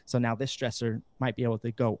regulated. So now this stressor might be able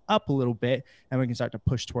to go up a little bit and we can start to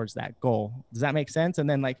push towards that goal. Does that make sense? And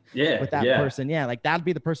then like with that person, yeah, like that'd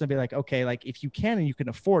be the person to be like, okay, like if you can and you can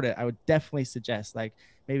afford it, I would definitely suggest like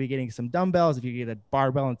maybe getting some dumbbells, if you get a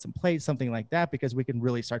barbell and some plates, something like that, because we can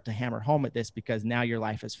really start to hammer home at this, because now your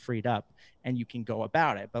life is freed up and you can go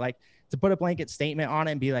about it. But like to put a blanket statement on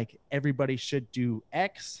it and be like, everybody should do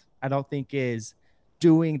X, I don't think is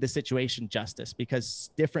doing the situation justice,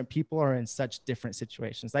 because different people are in such different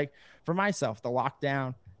situations. Like for myself, the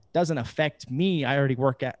lockdown doesn't affect me. I already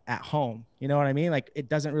work at home. You know what I mean? Like it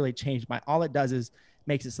doesn't really change all it does is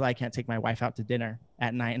makes it so I can't take my wife out to dinner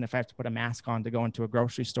at night. And if I have to put a mask on to go into a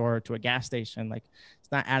grocery store or to a gas station, like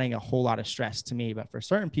it's not adding a whole lot of stress to me. But for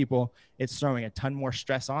certain people, it's throwing a ton more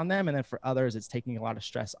stress on them. And then for others, it's taking a lot of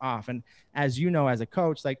stress off. And as you know, as a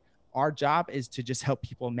coach, like our job is to just help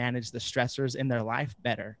people manage the stressors in their life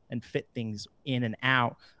better and fit things in and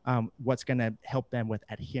out. What's going to help them with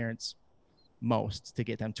adherence most to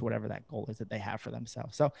get them to whatever that goal is that they have for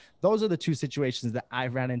themselves. So those are the two situations that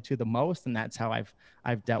I've ran into the most, and that's how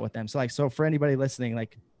I've dealt with them. So like, so for anybody listening,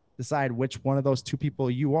 like decide which one of those two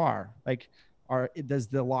people you are. Like, does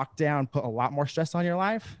the lockdown put a lot more stress on your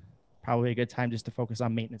life? Probably a good time just to focus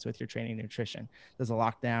on maintenance with your training and nutrition. Does the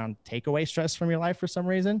lockdown take away stress from your life for some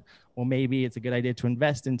reason? Well, maybe it's a good idea to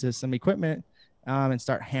invest into some equipment and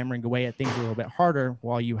start hammering away at things a little bit harder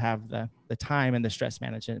while you have the time and the stress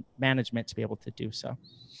management to be able to do so.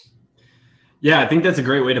 Yeah, I think that's a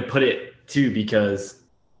great way to put it too, because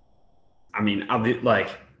I mean,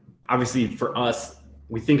 obviously for us,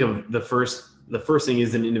 we think of the first thing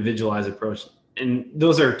is an individualized approach. And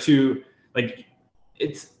those are two, like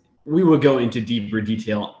we will go into deeper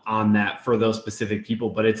detail on that for those specific people,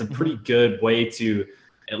 but it's a pretty good way to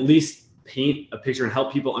at least paint a picture and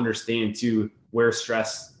help people understand too where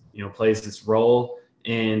stress, plays its role,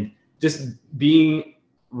 and just being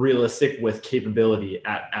realistic with capability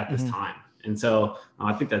at this time. And so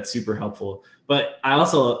I think that's super helpful. But I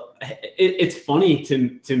also, it's funny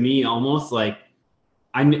to me almost, like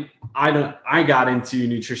I got into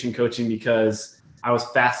nutrition coaching because I was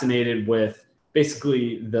fascinated with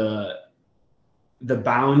basically the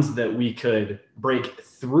bounds that we could break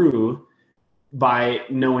through by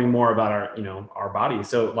knowing more about our body.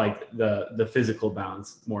 So like the physical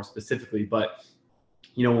bounds more specifically. But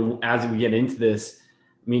as we get into this,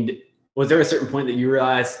 I mean, was there a certain point that you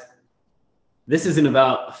realized this isn't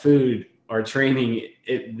about food or training?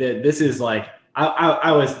 This is like, I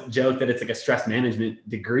always joke that it's like a stress management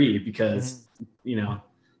degree, because,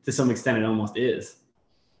 to some extent it almost is.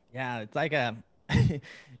 Yeah. It's like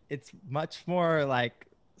it's much more like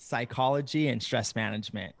psychology and stress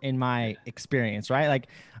management in my experience, right? Like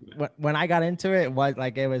when I got into it, it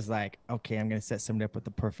was like, okay, I'm going to set somebody up with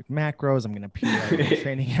the perfect macros. I'm going to periodize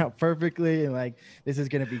training out perfectly. And like, this is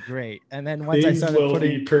going to be great. And then once I started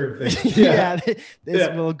putting perfect, this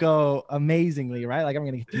will go amazingly, right? Like I'm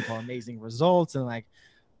going to give people amazing results. And like,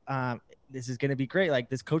 this is going to be great. Like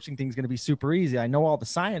this coaching thing is going to be super easy. I know all the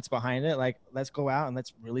science behind it. Like, let's go out and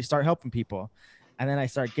let's really start helping people. And then I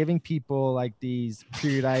start giving people like these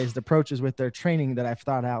periodized approaches with their training that I've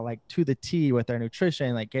thought out like to the T with their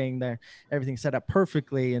nutrition, like getting their everything set up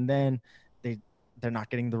perfectly. And then they're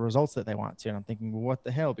not getting the results that they want to. And I'm thinking, well, what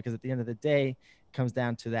the hell? Because at the end of the day, it comes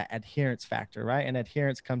down to that adherence factor, right? And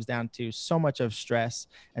adherence comes down to so much of stress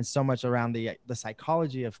and so much around the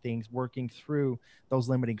psychology of things, working through those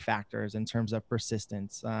limiting factors in terms of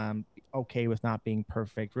persistence, okay with not being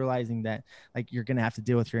perfect, realizing that like you're going to have to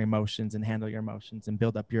deal with your emotions and handle your emotions and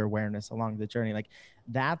build up your awareness along the journey. Like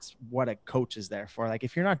that's what a coach is there for. Like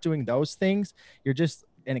if you're not doing those things, you're just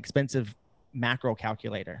an expensive macro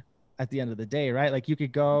calculator at the end of the day, right? Like you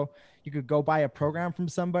could go buy a program from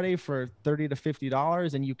somebody for $30 to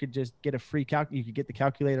 $50 and you could just get a free you could get the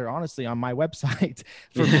calculator honestly on my website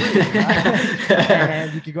for free, right?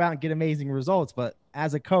 And you could go out and get amazing results. But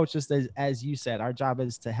as a coach, just as you said, our job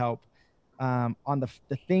is to help on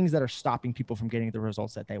the things that are stopping people from getting the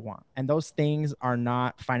results that they want. And those things are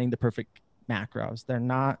not finding the perfect macros. They're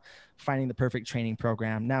not finding the perfect training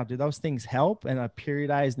program. Now, do those things help? And a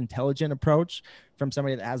periodized, intelligent approach from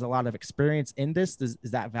somebody that has a lot of experience in this, is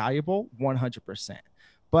that valuable? 100%.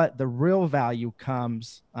 But the real value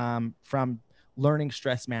comes from learning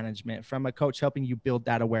stress management, from a coach helping you build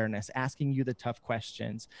that awareness, asking you the tough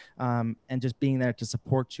questions, and just being there to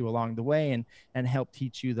support you along the way and help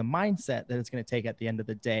teach you the mindset that it's going to take at the end of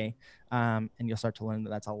the day. And you'll start to learn that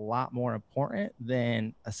that's a lot more important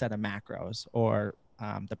than a set of macros or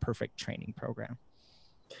the perfect training program.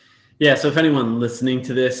 Yeah. So if anyone listening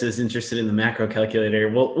to this is interested in the macro calculator,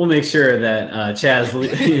 we'll make sure that Chaz,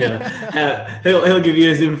 he'll give you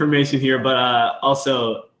his information here, but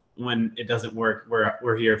also, when it doesn't work,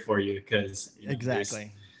 we're here for you, because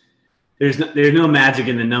exactly there's no magic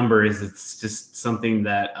in the numbers. It's just something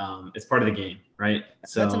that it's part of the game, right?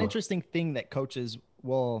 So that's an interesting thing that coaches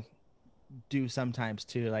will do sometimes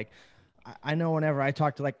too. Like I know whenever I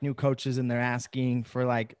talk to like new coaches and they're asking for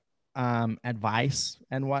like advice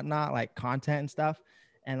and whatnot, like content and stuff,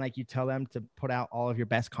 and like you tell them to put out all of your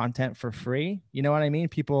best content for free. You know what I mean?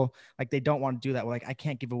 People like, they don't want to do that. Like, I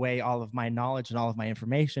can't give away all of my knowledge and all of my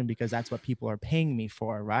information because that's what people are paying me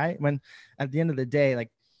for. Right. When at the end of the day,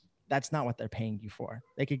 like that's not what they're paying you for.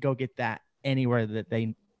 They could go get that anywhere that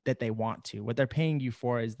they want to. What they're paying you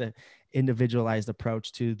for is the individualized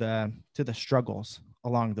approach to the struggles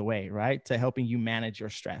along the way, right? To helping you manage your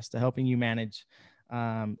stress, to helping you manage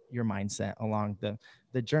your mindset along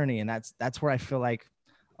the journey. And that's where I feel like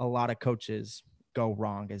a lot of coaches go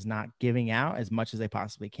wrong, is not giving out as much as they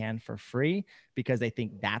possibly can for free, because they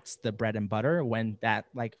think that's the bread and butter. When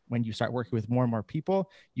you start working with more and more people,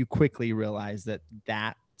 you quickly realize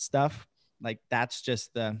that stuff, like that's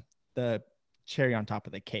just the cherry on top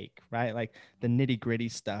of the cake, right? Like the nitty gritty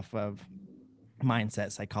stuff of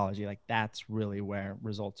mindset, psychology, like that's really where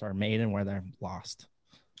results are made and where they're lost.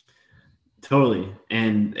 Totally.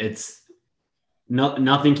 And it's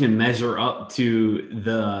nothing can measure up to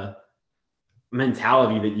the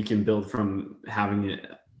mentality that you can build from having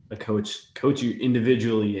a coach you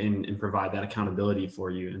individually and provide that accountability for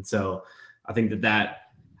you. And so I think that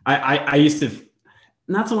I used to,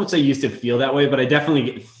 not so much I used to feel that way, but I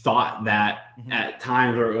definitely thought that at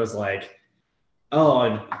times where it was like,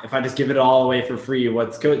 oh, if I just give it all away for free,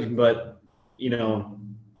 what's coaching? But,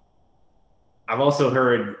 I've also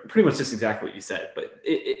heard pretty much just exactly what you said, but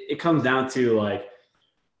it comes down to like,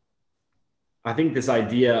 I think this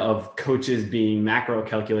idea of coaches being macro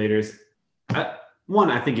calculators, I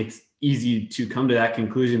think it's easy to come to that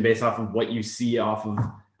conclusion based off of what you see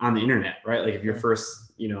on the internet, right? Like if your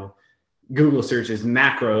first, Google search is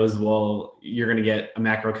macros, well, you're going to get a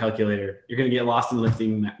macro calculator. You're going to get lost in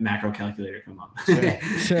lifting macro calculator come up.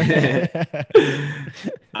 Sure.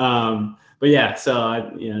 But yeah,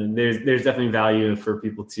 so there's definitely value for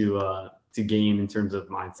people to gain in terms of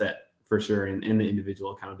mindset for sure, and the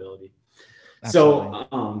individual accountability. Absolutely. So,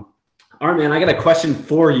 all right, man, I got a question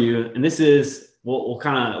for you, and this is, we'll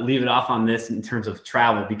kind of leave it off on this in terms of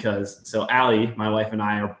travel, because so Allie, my wife, and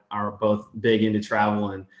I are both big into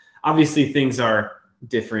travel, and obviously things are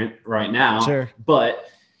different right now. Sure. But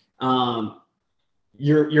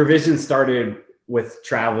your vision started with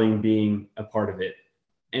traveling being a part of it.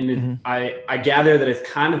 And I gather that it's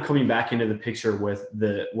kind of coming back into the picture with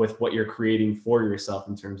what you're creating for yourself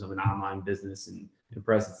in terms of an online business and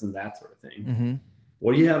presence and that sort of thing.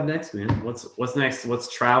 What do you have next, man? What's next? What's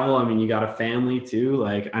travel? I mean, you got a family too.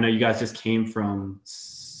 Like, I know you guys just came from,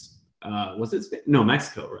 was it Spain? No,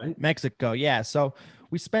 Mexico, right? Mexico. Yeah. So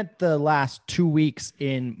we spent the last 2 weeks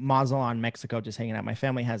in Mazatlan, Mexico, just hanging out. My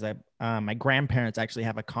family has my grandparents actually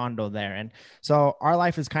have a condo there. And so our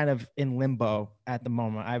life is kind of in limbo at the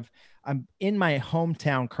moment. I'm in my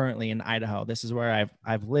hometown currently in Idaho. This is where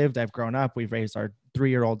I've lived. I've grown up. We've raised our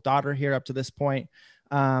 3-year-old daughter here up to this point.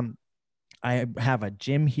 I have a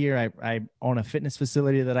gym here. I own a fitness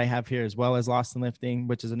facility that I have here, as well as Lost in Lifting,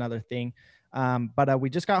 which is another thing. But we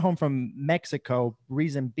just got home from Mexico.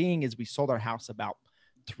 Reason being is we sold our house about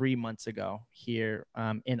 3 months ago here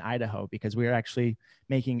in Idaho, because we were actually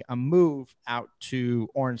making a move out to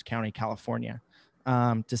Orange County, California,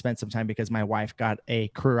 to spend some time, because my wife got a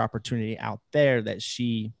career opportunity out there that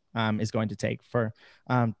she is going to take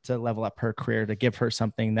to level up her career, to give her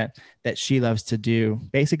something that she loves to do,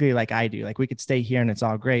 basically like I do. Like, we could stay here and it's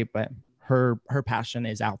all great, but her passion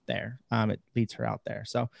is out there. It leads her out there.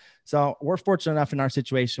 So we're fortunate enough in our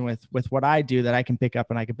situation with what I do that I can pick up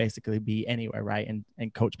and I could basically be anywhere, right?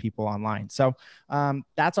 And coach people online. So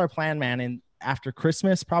that's our plan, man. And after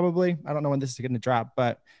Christmas, probably, I don't know when this is going to drop,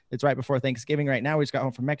 but it's right before Thanksgiving right now. We just got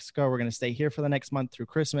home from Mexico. We're going to stay here for the next month through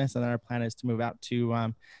Christmas. And then our plan is to move out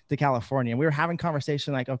to California. And we were having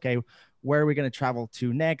conversation like, okay, where are we going to travel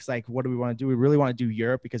to next? Like, what do we want to do? We really want to do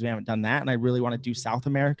Europe because we haven't done that. And I really want to do South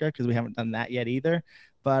America because we haven't done that yet either.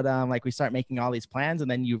 But like, we start making all these plans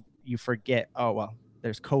and then you forget, oh, well,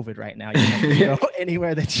 there's COVID right now. You can't go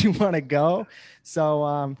anywhere that you want to go.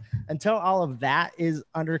 So until all of that is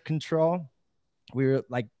under control, we were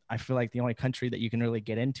like, I feel like the only country that you can really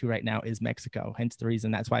get into right now is Mexico. Hence the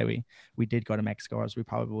reason that's why we did go to Mexico, or else we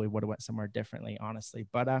probably would have went somewhere differently, honestly.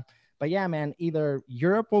 But yeah, man, either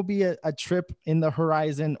Europe will be a trip in the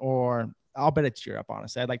horizon, or I'll bet it's Europe.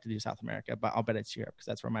 Honestly, I'd like to do South America, but I'll bet it's Europe because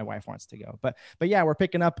that's where my wife wants to go. But yeah, we're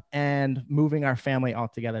picking up and moving our family all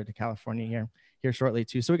together to California here shortly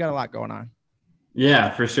too. So we got a lot going on. Yeah,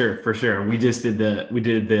 for sure. We just did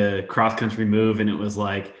the cross country move, and it was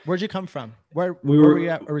like, where'd you come from? Where were you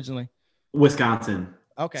at originally? Wisconsin.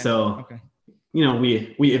 Okay. So,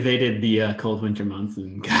 we evaded the cold winter months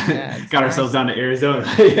and got ourselves down to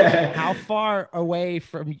Arizona. Yeah. How far away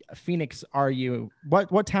from Phoenix are you?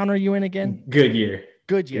 What town are you in again? Goodyear.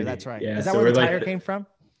 That's right. Yeah. Is that where the tire came from?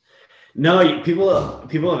 No, people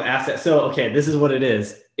have asked that. So, okay, this is what it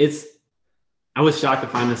is. I was shocked to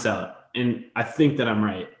find this out. And I think that I'm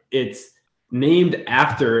right. It's named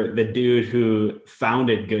after the dude who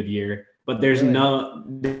founded Goodyear, but there's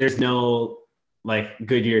no like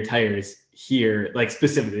Goodyear tires here, like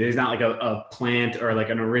specifically. There's not like a plant or like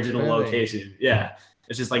an original location. Yeah.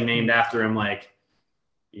 It's just like named after him, like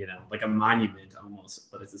a monument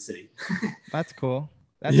almost, but it's a city. That's cool.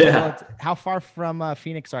 Cool. How far from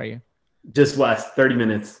Phoenix are you? Just west, 30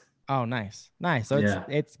 minutes. Oh, nice. So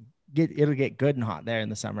it'll get good and hot there in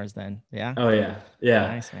the summers then. Yeah. Oh yeah. Yeah.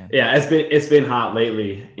 Nice, man. Yeah. It's been hot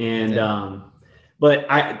lately. And, but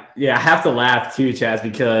I have to laugh too, Chaz,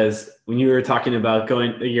 because when you were talking about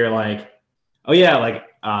going, you're like, oh yeah, like,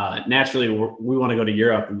 naturally we want to go to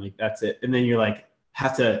Europe and like, that's it. And then you're like,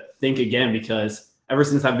 have to think again, because ever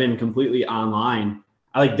since I've been completely online,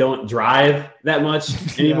 I like don't drive that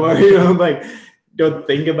much anymore. Like don't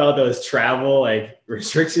think about those travel like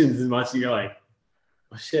restrictions as much. And you're like,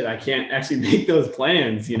 oh shit, I can't actually make those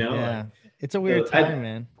plans, you know? Yeah. Like, It's a weird time,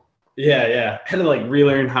 man. Yeah. I had to like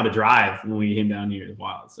relearn how to drive when we came down here as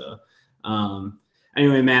well. So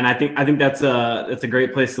anyway, man, I think that's a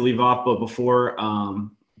great place to leave off. But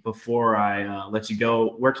before I let you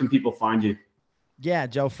go, where can people find you? Yeah,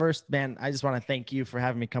 Joe, first, man, I just want to thank you for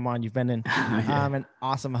having me come on. You've been an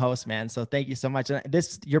awesome host, man. So thank you so much. And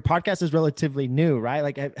your podcast is relatively new, right?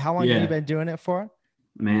 Like how long have you been doing it for?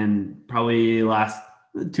 Man, probably last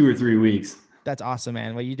 2 or 3 weeks. That's awesome,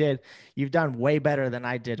 man. What you've done way better than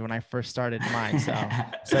I did when I first started mine.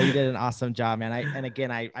 So you did an awesome job, man.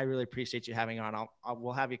 I really appreciate you having on.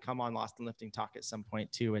 We'll have you come on Lost in Lifting Talk at some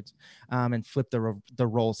point too, and flip the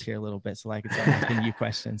roles here a little bit so I can start asking you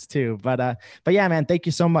questions too. But yeah, man, thank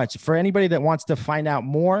you so much. For anybody that wants to find out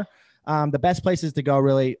more, the best places to go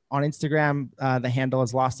really on Instagram, the handle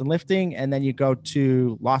is Lost in Lifting. And then you go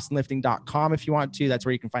to lostinlifting.com if you want to. That's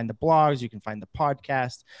where you can find the blogs. You can find the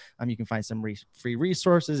podcast. You can find some free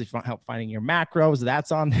resources. If you want help finding your macros,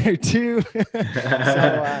 that's on there too.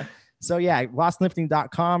 So yeah,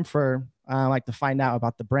 lostinlifting.com for like to find out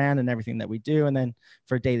about the brand and everything that we do. And then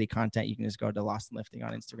for daily content, you can just go to Lost in Lifting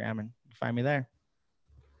on Instagram and find me there.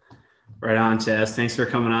 Right on, Chaz. Thanks for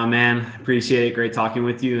coming on, man. Appreciate it. Great talking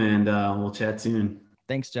with you, and we'll chat soon.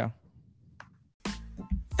 Thanks, Joe.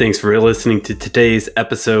 Thanks for listening to today's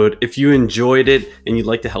episode. If you enjoyed it and you'd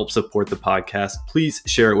like to help support the podcast, please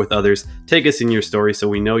share it with others. Take us in your story so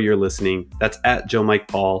we know you're listening. That's at Joe Mike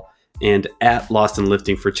Paul and at Lost in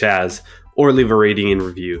Lifting for Chaz, or leave a rating and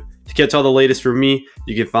review. To catch all the latest from me,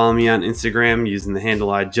 you can follow me on Instagram using the handle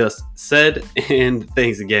I just said. And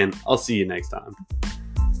thanks again. I'll see you next time.